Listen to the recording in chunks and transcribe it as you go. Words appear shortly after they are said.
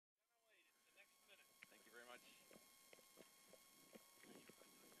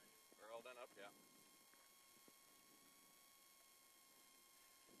Yeah.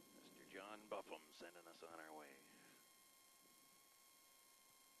 Mr. John Buffum sending us on our way.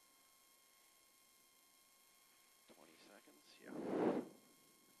 Seconds, yeah.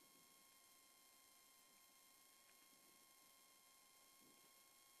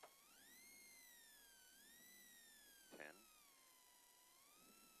 10.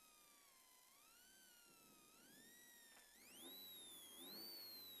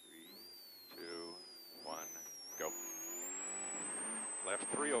 3, 2, 1, go. Left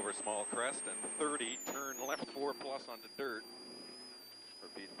 3 over small crest and 30, turn left 4 plus onto dirt.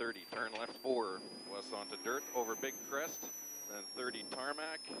 Repeat 30, turn left 4 plus onto dirt over big crest, then 30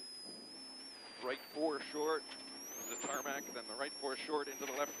 tarmac, right 4 short, the tarmac, then the right 4 short into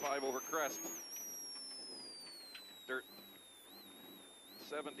the left 5 over crest. Dirt,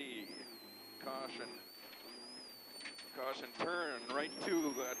 70, caution, turn, right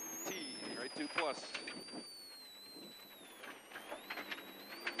 2 at T, right 2 plus.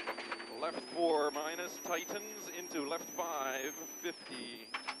 Left 4 minus, tightens into left 5, 50.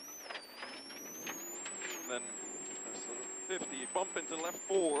 Then 50, bump into left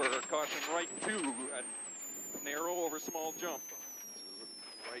 4, caution right 2 at narrow over small jump. This is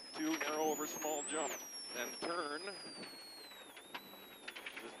right 2, narrow over small jump. Then turn.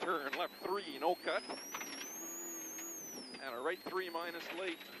 This turn, left 3, no cut. And a right 3 minus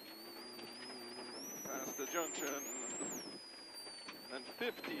late. Past the junction. Then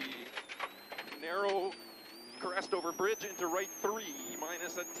 50, narrow crest over bridge into right 3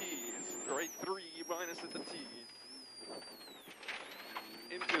 minus at T. Right 3 minus at the T.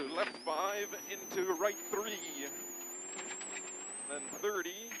 Into left 5, into right 3. Then 30,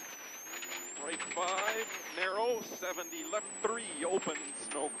 right 5, narrow, 70, left 3, opens,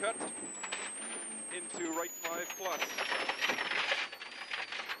 no cut. Into right 5 plus.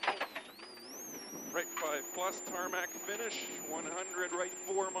 Right 5 plus, tarmac finish, 100, right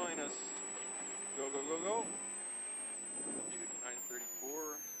 4 minus. Go, go, go, go.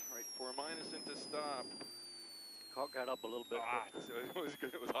 934, right 4 minus into stop. Caught got up a little bit. Ah, so it was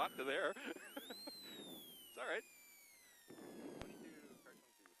good. It was hot to there. It's all right. 22, car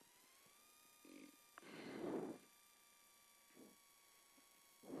 22.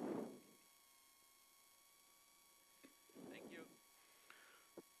 Thank you.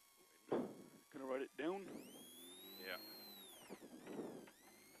 Gonna write it down? Yeah.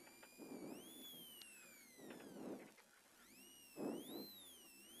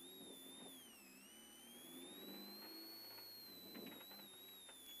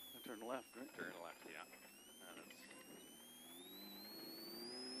 I turn left, right? Turn left, yeah.